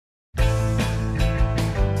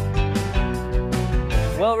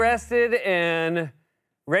Well rested and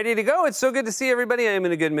ready to go. It's so good to see everybody. I am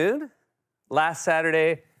in a good mood. Last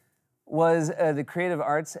Saturday was the Creative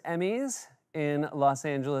Arts Emmys in Los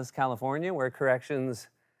Angeles, California, where Corrections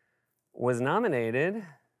was nominated.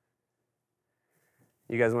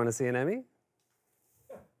 You guys want to see an Emmy?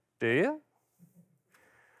 Do you?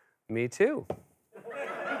 Me too.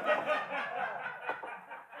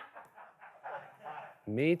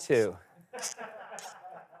 Me too.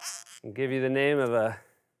 I'll give you the name of a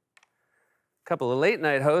couple of late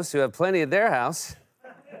night hosts who have plenty at their house.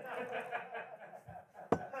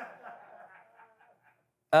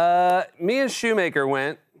 Me and Shoemaker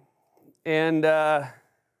went, and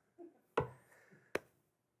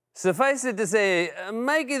suffice it to say,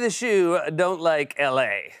 Mikey the Shoe don't like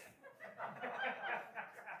LA.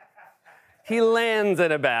 He lands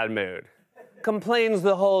in a bad mood, complains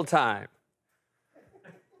the whole time.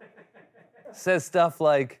 Says stuff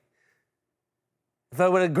like, if I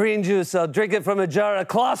want a green juice, I'll drink it from a jar of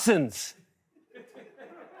Clausen's.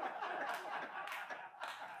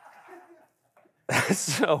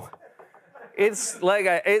 So it's like,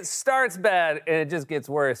 it starts bad and it just gets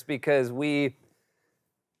worse because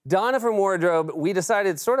Donna from Wardrobe, we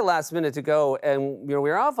decided sort of last minute to go, and we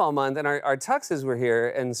were off all month and our tuxes were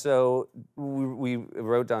here, and so we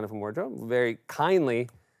wrote Donna from Wardrobe, very kindly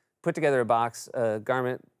put together a box, a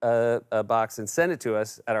garment box, and sent it to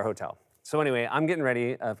us at our hotel. So anyway, I'm getting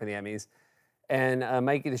ready for the Emmys, and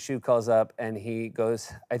Mikey the Shoe calls up, and he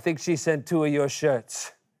goes, I think she sent 2 of your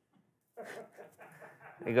shirts.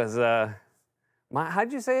 He goes,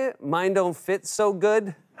 how'd you say it? Mine don't fit so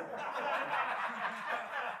good?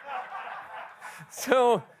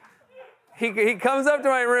 So he comes up to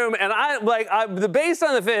my room, and based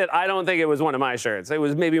on the fit, I don't think it was one of my shirts. It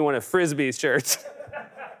was maybe one of Frisbee's shirts.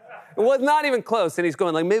 It was not even close, and he's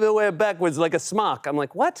going like, maybe I'll wear it backwards like a smock. I'm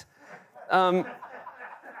like, what?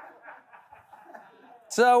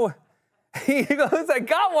 So he goes, I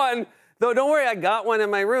got one, though don't worry, I got one in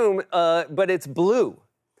my room, but it's blue.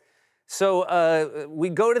 So we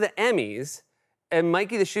go to the Emmys, and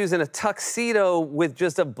Mikey the Shoe's in a tuxedo with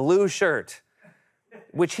just a blue shirt,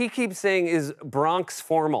 which he keeps saying is Bronx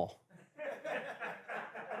formal.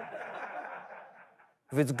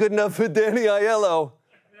 If it's good enough for Danny Aiello.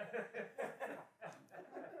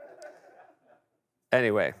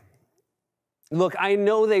 Anyway, look, I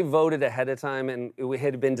know they voted ahead of time and it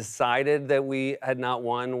had been decided that we had not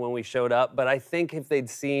won when we showed up, but I think if they'd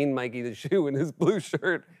seen Mikey the Shoe in his blue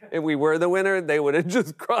shirt and we were the winner, they would have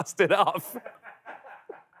just crossed it off.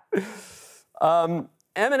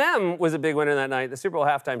 Eminem was a big winner that night. The Super Bowl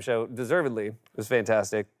halftime show, deservedly, was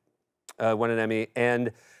fantastic. Won an Emmy.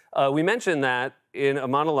 And we mentioned that in a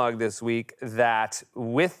monologue this week that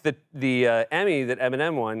with the Emmy that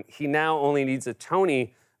Eminem won, he now only needs a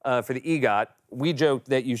Tony for the EGOT. We joked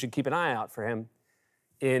that you should keep an eye out for him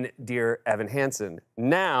in Dear Evan Hansen.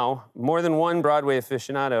 Now, more than one Broadway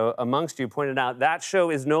aficionado amongst you pointed out that show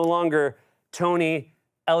is no longer Tony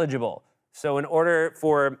eligible. So in order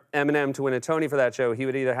for Eminem to win a Tony for that show, he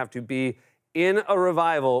would either have to be in a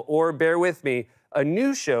revival or, bear with me, a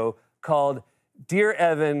new show called Dear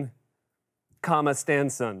Evan,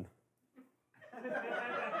 Stanson.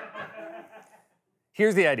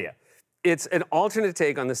 Here's the idea. It's an alternate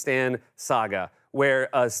take on the Stan saga, where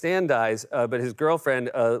Stan dies, but his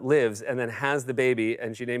girlfriend lives and then has the baby,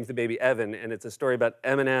 and she names the baby Evan, and it's a story about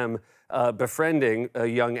Eminem befriending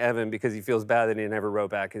young Evan because he feels bad that he never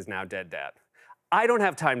wrote back his now dead dad. I don't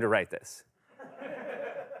have time to write this.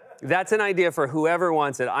 That's an idea for whoever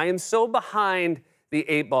wants it. I am so behind the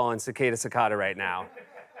 8-ball in Cicada Cicada right now.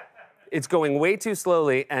 It's going way too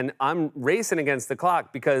slowly, and I'm racing against the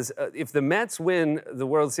clock because if the Mets win the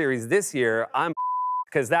World Series this year, I'm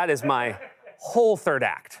because that is my whole third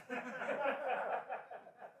act.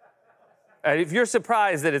 And if you're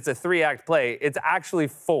surprised that it's a 3-act play, it's actually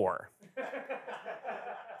 4.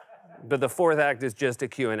 But the 4th act is just a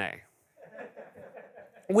Q&A.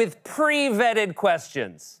 With pre-vetted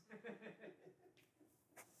questions.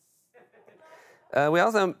 We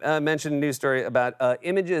also mentioned a news story about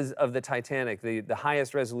images of the Titanic. The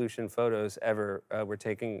highest resolution photos ever were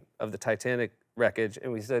taken of the Titanic wreckage.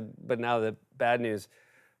 And we said, but now the bad news,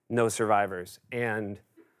 no survivors. And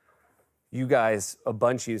you guys, a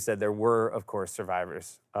bunch of you said there were, of course,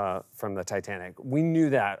 survivors from the Titanic. We knew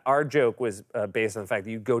that. Our joke was based on the fact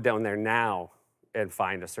that you go down there now and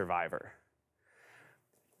find a survivor.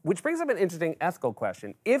 Which brings up an interesting ethical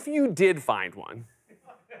question. If you did find one,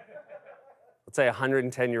 let's say a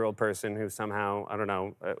 110-year-old person who somehow, I don't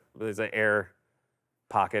know, there's an air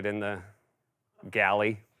pocket in the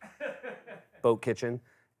galley, boat kitchen,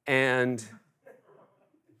 and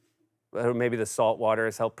Maybe the salt water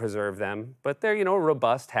has helped preserve them. But they're, you know,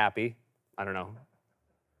 robust, happy, I don't know,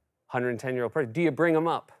 110-year-old person. Do you bring them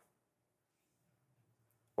up?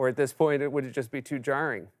 Or at this point, would it just be too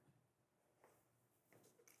jarring?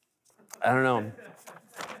 I don't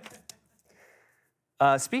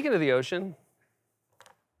know. Speaking of the ocean,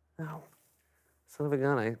 oh, son of a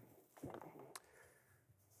gun,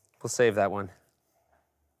 we'll save that one.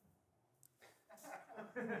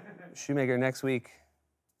 Shoemaker, next week,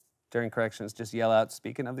 during corrections, just yell out,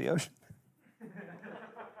 speaking of the ocean.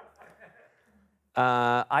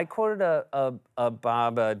 I quoted a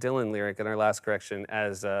Bob Dylan lyric in our last correction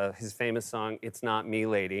as his famous song, "It's Not Me,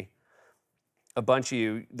 Lady." A bunch of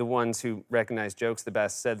you, the ones who recognize jokes the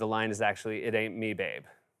best, said the line is actually, "It ain't me, babe."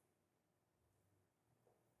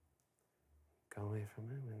 Go away from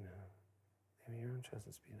my window. Maybe your own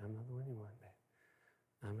chosen speed. I'm not the one you want, babe.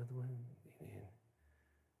 I'm not the one you need.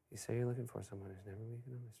 You say you're looking for someone who's never weak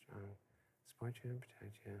and always strong, support you and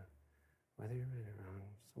protect you, whether you're right or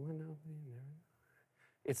wrong. Someone knows me, you never know.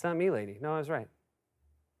 It's not me, lady. No, I was right.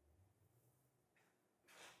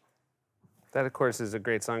 That, of course, is a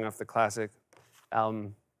great song off the classic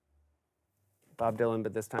album, Bob Dylan,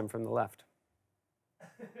 but this time from the left.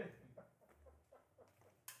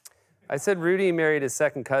 I said Rudy married his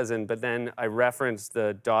second cousin, but then I referenced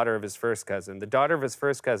the daughter of his first cousin. The daughter of his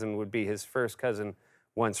first cousin would be his first cousin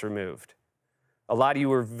once removed. A lot of you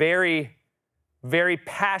were very, very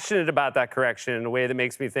passionate about that correction in a way that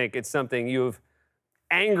makes me think it's something you've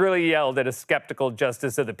angrily yelled at a skeptical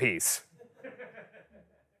justice of the peace.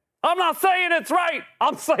 I'm not saying it's right.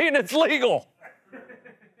 I'm saying it's legal.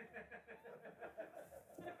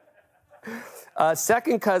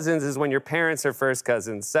 Second cousins is when your parents are first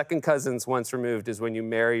cousins. Second cousins once removed is when you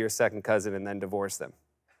marry your second cousin and then divorce them.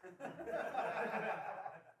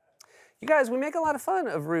 You guys, we make a lot of fun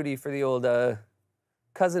of Rudy for the old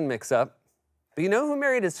cousin mix-up. But you know who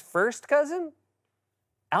married his first cousin?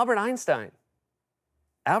 Albert Einstein.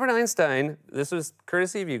 Albert Einstein, this was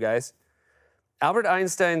courtesy of you guys, Albert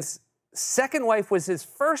Einstein's second wife was his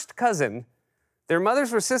first cousin. Their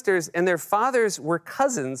mothers were sisters, and their fathers were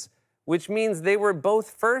cousins, which means they were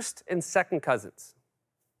both first and second cousins.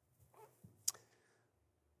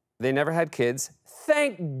 They never had kids.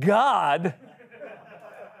 Thank God.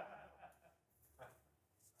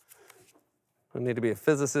 I need to be a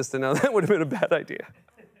physicist to know that would have been a bad idea.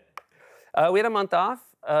 We had a month off.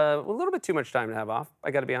 A little bit too much time to have off,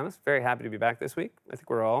 I gotta be honest. Very happy to be back this week. I think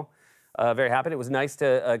we're all very happy. It was nice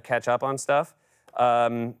to catch up on stuff.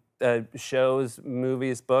 Shows,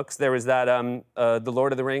 movies, books. There was that, The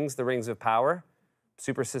Lord of the Rings, The Rings of Power.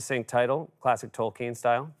 Super succinct title, classic Tolkien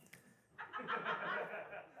style.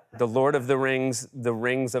 The Lord of the Rings, The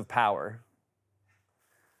Rings of Power.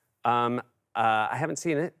 I haven't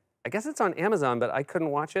seen it. I guess it's on Amazon, but I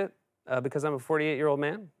couldn't watch it because I'm a 48-year-old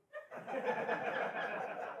man.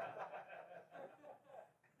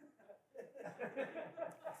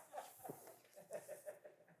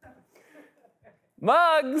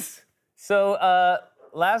 Mugs! So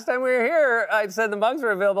last time we were here, I said the mugs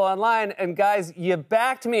were available online, and guys, you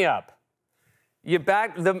backed me up.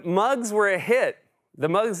 The mugs were a hit. The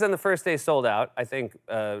mugs on the first day sold out, I think,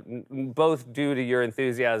 both due to your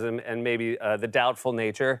enthusiasm and maybe the doubtful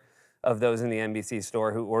nature of those in the NBC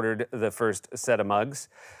store who ordered the first set of mugs.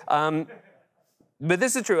 But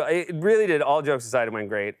this is true. It really did, all jokes aside, it went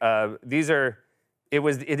great.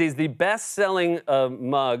 It is the best-selling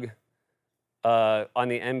mug on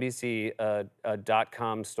the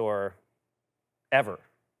NBC.com store ever.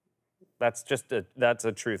 That's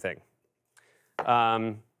a true thing.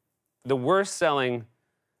 The worst selling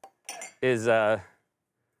is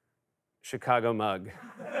Chicago mug.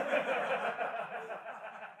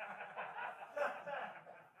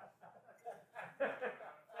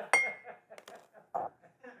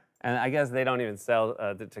 And I guess they don't even sell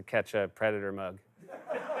to catch a predator mug.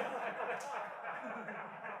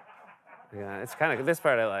 Yeah, it's kind of, this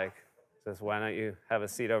part I like. Says, why don't you have a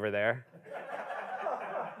seat over there?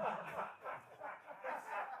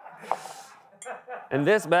 And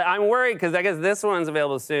this, but I'm worried because I guess this one's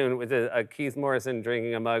available soon with a Keith Morrison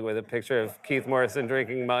drinking a mug with a picture of Keith Morrison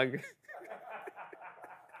drinking mug.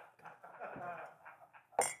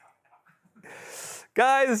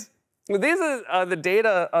 Guys, these are the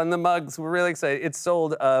data on the mugs. We're really excited. It's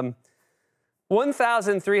sold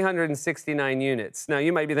 1,369 units. Now,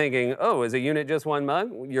 you might be thinking, oh, is a unit just one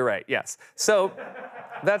mug? You're right, yes. So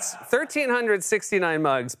that's 1,369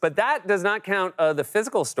 mugs, but that does not count the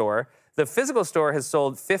physical store. The physical store has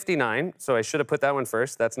sold 59, so I should have put that one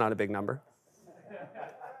first. That's not a big number.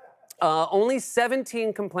 Only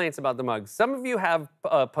 17 complaints about the mugs. Some of you have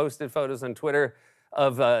posted photos on Twitter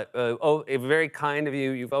very kind of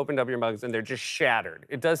you. You've opened up your mugs and they're just shattered.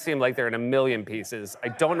 It does seem like they're in a million pieces. I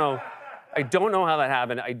don't know how that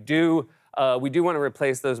happened. We do want to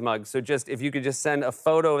replace those mugs. So just, if you could just send a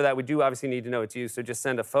photo of that. We do obviously need to know it's you. So just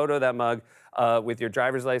send a photo of that mug with your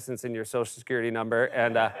driver's license and your social security number.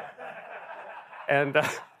 And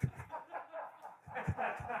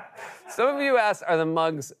some of you asked, are the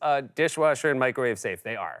mugs dishwasher and microwave safe?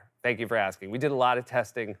 They are. Thank you for asking. We did a lot of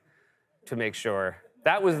testing to make sure.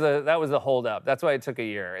 That was the holdup. That's why it took a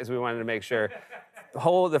year, is we wanted to make sure.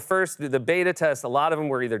 The beta test, a lot of them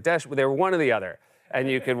were either they were one or the other. And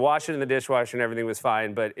you could wash it in the dishwasher and everything was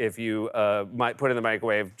fine, but if you might put it in the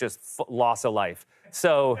microwave, just loss of life.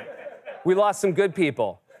 So we lost some good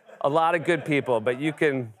people, a lot of good people, but you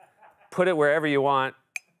can put it wherever you want,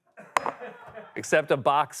 except a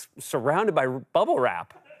box surrounded by bubble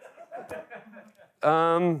wrap.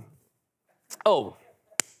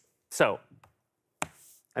 So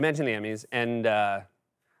I mentioned the Emmys, and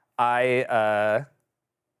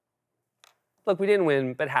look, we didn't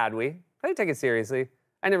win, but had we? I take it seriously.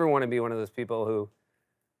 I never want to be one of those people who,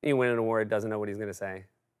 you win an award, doesn't know what he's going to say.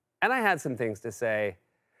 And I had some things to say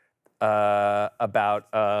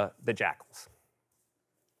about the jackals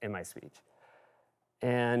in my speech.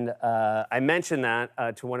 And I mentioned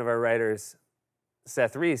that to one of our writers,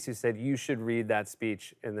 Seth Meyers, who said, you should read that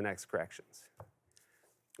speech in the next corrections.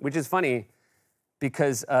 Which is funny,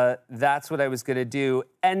 because that's what I was going to do.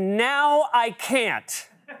 And now I can't.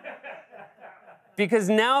 Because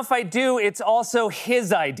now if I do, it's also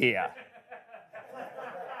his idea.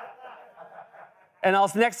 And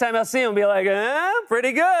next time I'll see him, I'll be like,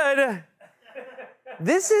 pretty good.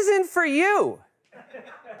 This isn't for you.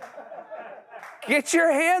 Get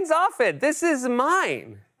your hands off it. This is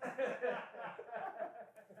mine.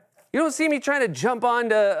 You don't see me trying to jump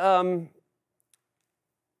onto,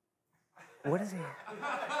 what is he?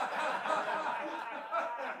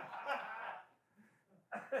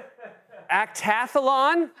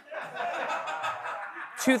 Actathlon?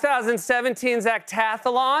 2017's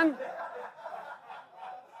Actathlon?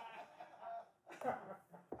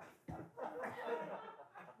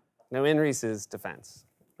 Now, in Reese's defense,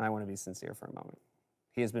 I want to be sincere for a moment.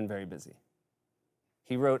 He has been very busy.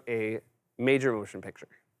 He wrote a major motion picture.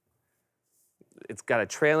 It's got a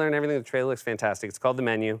trailer and everything. The trailer looks fantastic. It's called The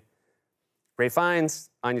Menu. Ray Fiennes,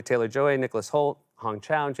 Anya Taylor-Joy, Nicholas Hoult, Hong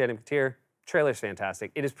Chow, Janet McTeer. Trailer's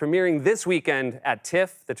fantastic. It is premiering this weekend at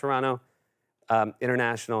TIFF, the Toronto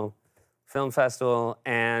International Film Festival,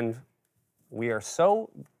 and we are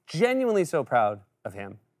genuinely so proud of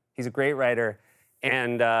him. He's a great writer,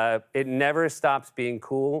 and it never stops being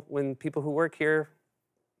cool when people who work here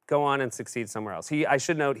go on and succeed somewhere else. I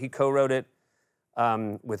should note, he co-wrote it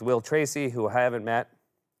with Will Tracy, who I haven't met,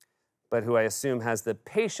 but who I assume has the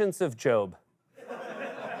patience of Job.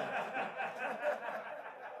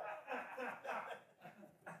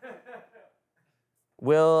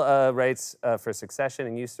 Will writes for Succession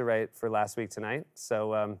and used to write for Last Week Tonight.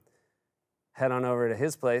 So head on over to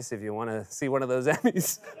his place if you want to see one of those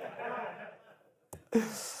Emmys.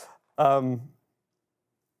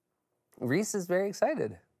 Reese is very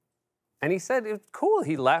excited. And he said, it was cool.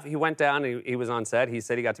 He left. He went down. He was on set. He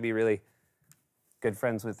said he got to be really good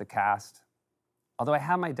friends with the cast. Although I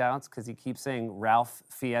have my doubts because he keeps saying Ralph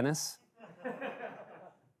Fiennes.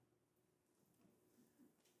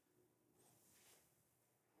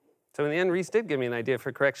 So in the end, Reese did give me an idea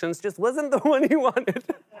for corrections, just wasn't the one he wanted.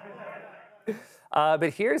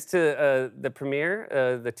 But here's to the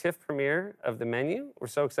premiere, the TIFF premiere of The Menu. We're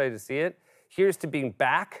so excited to see it. Here's to being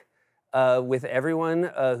back with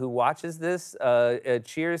everyone who watches this.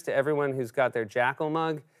 Cheers to everyone who's got their Jackal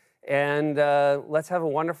mug. And let's have a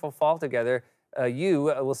wonderful fall together. You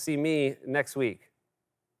will see me next week.